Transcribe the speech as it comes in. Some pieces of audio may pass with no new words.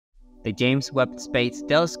The James Webb Space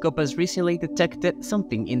Telescope has recently detected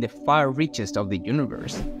something in the far reaches of the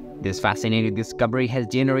universe. This fascinating discovery has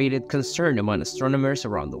generated concern among astronomers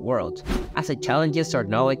around the world, as it challenges our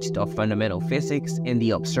knowledge of fundamental physics and the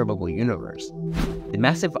observable universe. The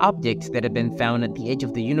massive objects that have been found at the edge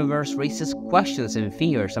of the universe raises questions and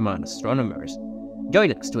fears among astronomers.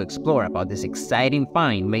 Join us to explore about this exciting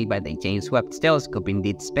find made by the James Webb Telescope in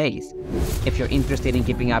deep space. If you're interested in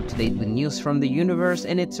keeping up to date with news from the universe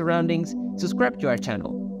and its surroundings, subscribe to our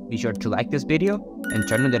channel. Be sure to like this video and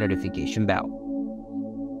turn on the notification bell.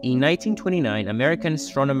 In 1929, American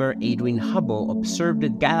astronomer Edwin Hubble observed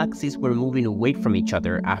that galaxies were moving away from each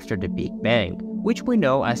other after the Big Bang, which we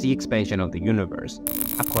know as the expansion of the universe.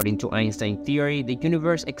 According to Einstein's theory, the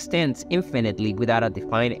universe extends infinitely without a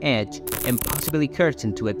defined edge and possibly curves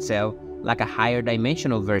into itself like a higher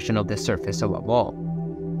dimensional version of the surface of a ball.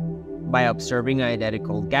 By observing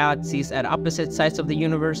identical galaxies at opposite sides of the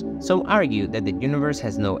universe, some argue that the universe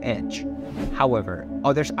has no edge. However,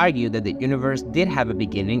 others argue that the universe did have a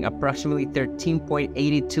beginning approximately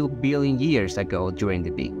 13.82 billion years ago during the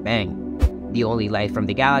Big Bang. The only light from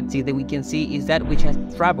the galaxy that we can see is that which has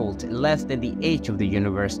traveled less than the age of the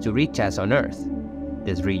universe to reach us on Earth.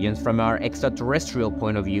 This region from our extraterrestrial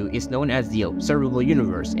point of view is known as the observable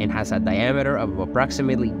universe and has a diameter of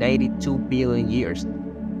approximately 92 billion years.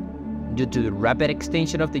 Due to the rapid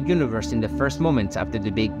extension of the universe in the first moments after the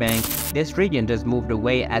Big Bang, this region has moved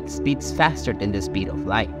away at speeds faster than the speed of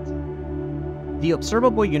light. The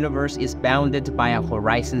observable universe is bounded by a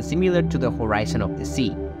horizon similar to the horizon of the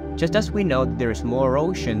sea. Just as we know that there is more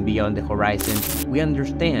ocean beyond the horizon, we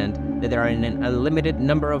understand that there are an unlimited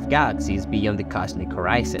number of galaxies beyond the cosmic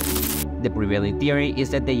horizon. The prevailing theory is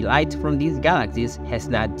that the light from these galaxies has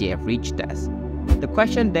not yet reached us. The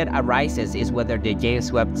question that arises is whether the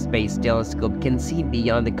James Webb Space Telescope can see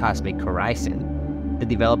beyond the cosmic horizon. The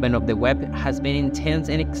development of the Webb has been intense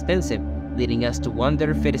and extensive, leading us to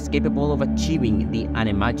wonder if it is capable of achieving the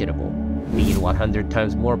unimaginable. Being 100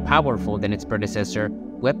 times more powerful than its predecessor,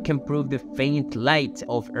 Webb can prove the faint light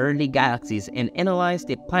of early galaxies and analyze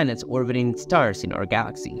the planets orbiting stars in our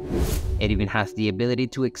galaxy. It even has the ability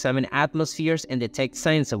to examine atmospheres and detect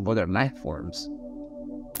signs of other life forms.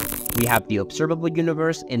 We have the observable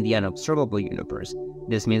universe and the unobservable universe.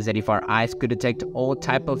 This means that if our eyes could detect all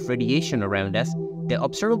type of radiation around us, the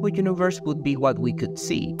observable universe would be what we could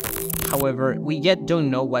see. However, we yet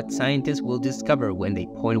don't know what scientists will discover when they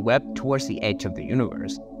point Webb towards the edge of the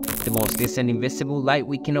universe. The most distant invisible light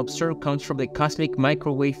we can observe comes from the cosmic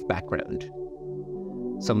microwave background.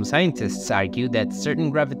 Some scientists argue that certain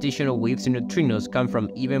gravitational waves and neutrinos come from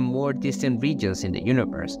even more distant regions in the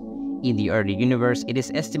universe. In the early universe, it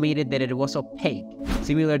is estimated that it was opaque,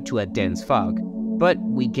 similar to a dense fog, but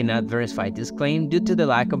we cannot verify this claim due to the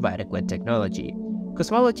lack of adequate technology.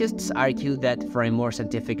 Cosmologists argue that for a more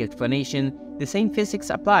scientific explanation, the same physics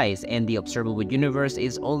applies and the observable universe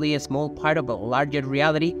is only a small part of a larger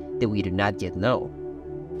reality that we do not yet know.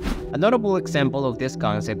 A notable example of this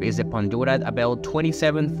concept is the ponderable ABELL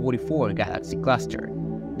 2744 galaxy cluster.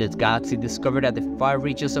 This galaxy discovered at the far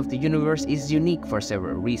reaches of the universe is unique for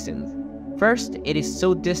several reasons. First, it is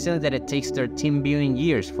so distant that it takes 13 billion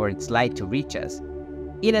years for its light to reach us.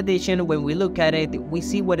 In addition, when we look at it, we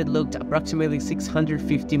see what it looked approximately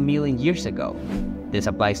 650 million years ago. This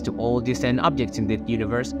applies to all distant objects in the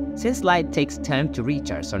universe, since light takes time to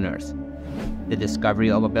reach us on Earth. The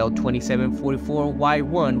discovery of ABELL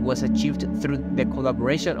 2744Y1 was achieved through the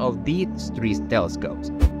collaboration of these three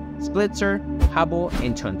telescopes: Spitzer, Hubble,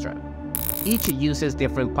 and Chandra. Each uses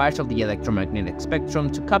different parts of the electromagnetic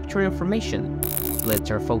spectrum to capture information.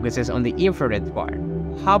 Spitzer focuses on the infrared part,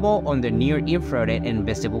 Hubble on the near-infrared and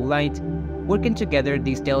visible light. Working together,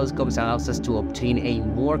 these telescopes allows us to obtain a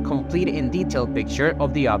more complete and detailed picture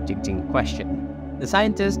of the object in question. The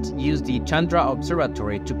scientists used the Chandra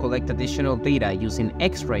Observatory to collect additional data using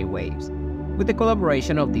X-ray waves. With the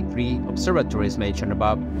collaboration of the three observatories mentioned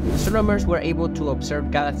above, astronomers were able to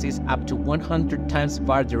observe galaxies up to 100 times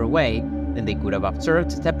farther away than they could have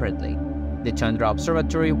observed separately. The Chandra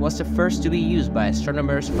Observatory was the first to be used by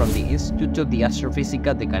astronomers from the Instituto de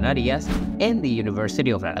Astrofísica de Canarias and the University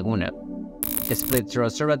of La Laguna. The Spitzer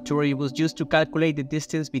Observatory was used to calculate the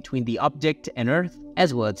distance between the object and Earth,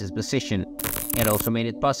 as well as its position. It also made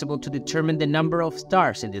it possible to determine the number of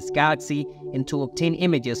stars in this galaxy and to obtain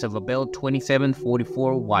images of ABELL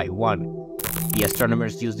 2744Y1. The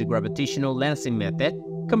astronomers used the gravitational lensing method,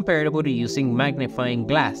 comparable to using magnifying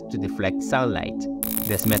glass to deflect sunlight.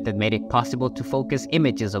 This method made it possible to focus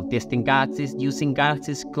images of distant galaxies using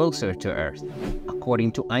galaxies closer to Earth.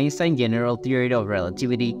 According to Einstein's general theory of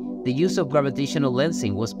relativity, the use of gravitational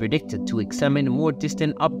lensing was predicted to examine more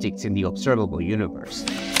distant objects in the observable universe.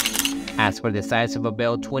 As for the size of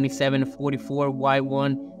ABELL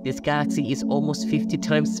 2744Y1, this galaxy is almost 50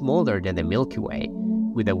 times smaller than the Milky Way,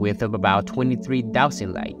 with a width of about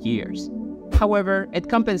 23,000 light-years. However, it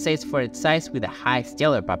compensates for its size with a high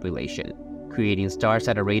stellar population, creating stars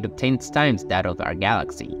at a rate of 10 times that of our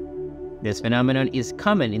galaxy. This phenomenon is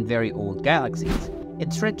common in very old galaxies.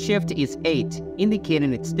 Its redshift is 8,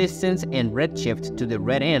 indicating its distance and redshift to the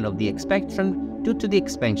red end of the spectrum due to the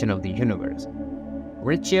expansion of the universe.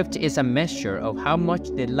 Redshift is a measure of how much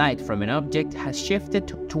the light from an object has shifted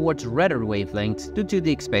towards redder wavelengths due to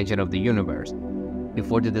the expansion of the universe.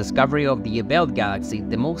 Before the discovery of the ABELL galaxy,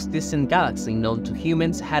 the most distant galaxy known to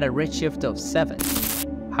humans had a redshift of 7.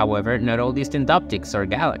 However, not all distant objects are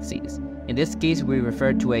galaxies. In this case, we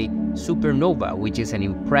refer to a supernova, which is an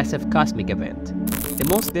impressive cosmic event. The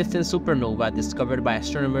most distant supernova discovered by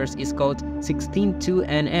astronomers is called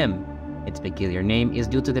 162NM. Its peculiar name is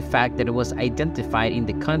due to the fact that it was identified in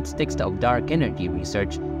the context of dark energy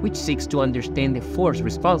research, which seeks to understand the force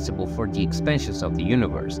responsible for the expansions of the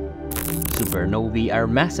universe. Supernovae are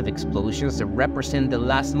massive explosions that represent the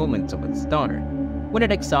last moments of a star, when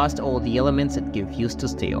it exhausts all the elements it gives used to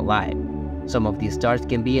stay alive. Some of these stars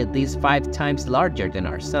can be at least 5 times larger than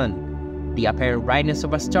our Sun. The apparent brightness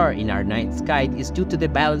of a star in our night sky is due to the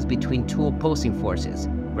balance between two opposing forces: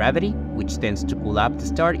 gravity, which tends to pull up the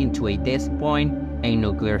star into a dead point, and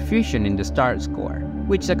nuclear fusion in the star's core,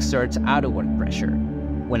 which exerts outward pressure.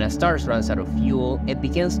 When a star runs out of fuel, it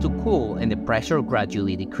begins to cool and the pressure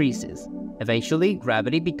gradually decreases. Eventually,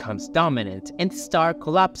 gravity becomes dominant and the star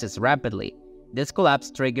collapses rapidly. This collapse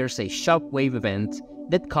triggers a shockwave event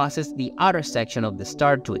that causes the outer section of the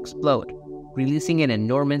star to explode, releasing an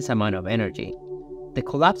enormous amount of energy. The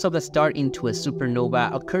collapse of a star into a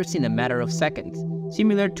supernova occurs in a matter of seconds,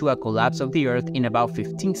 similar to a collapse of the Earth in about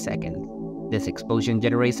 15 seconds. This explosion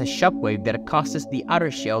generates a shockwave that causes the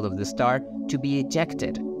outer shell of the star to be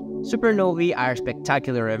ejected. Supernovae are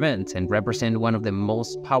spectacular events and represent one of the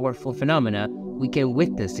most powerful phenomena we can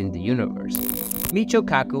witness in the universe. Michio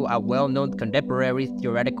Kaku, a well-known contemporary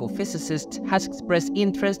theoretical physicist, has expressed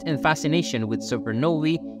interest and fascination with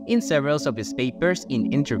supernovae in several of his papers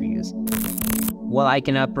and interviews. While I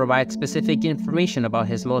cannot provide specific information about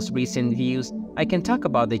his most recent views, I can talk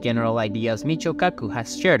about the general ideas Michio Kaku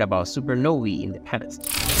has shared about supernovae in the past.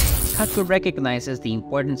 Kaku recognizes the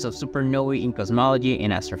importance of supernovae in cosmology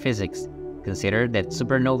and astrophysics. Consider that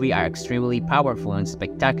supernovae are extremely powerful and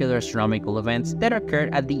spectacular astronomical events that occur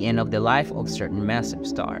at the end of the life of certain massive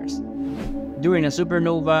stars. During a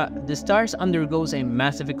supernova, the star undergoes a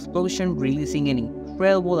massive explosion, releasing an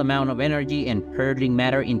incredible amount of energy and hurling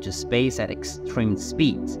matter into space at extreme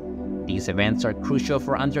speeds. These events are crucial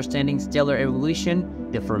for understanding stellar evolution,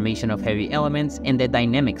 the formation of heavy elements, and the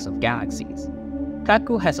dynamics of galaxies.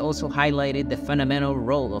 Kaku has also highlighted the fundamental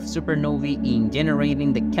role of supernovae in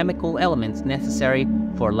generating the chemical elements necessary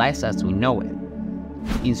for life as we know it.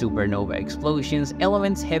 In supernova explosions,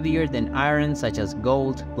 elements heavier than iron such as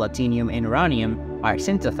gold, platinum, and uranium are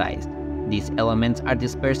synthesized. These elements are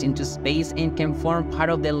dispersed into space and can form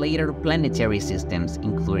part of the later planetary systems,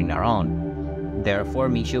 including our own. Therefore,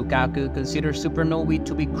 Michio Kaku considers supernovae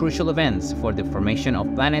to be crucial events for the formation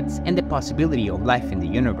of planets and the possibility of life in the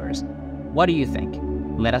universe. What do you think?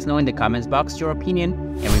 Let us know in the comments box your opinion,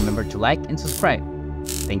 and remember to like and subscribe.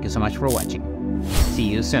 Thank you so much for watching. See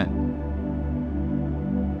you soon.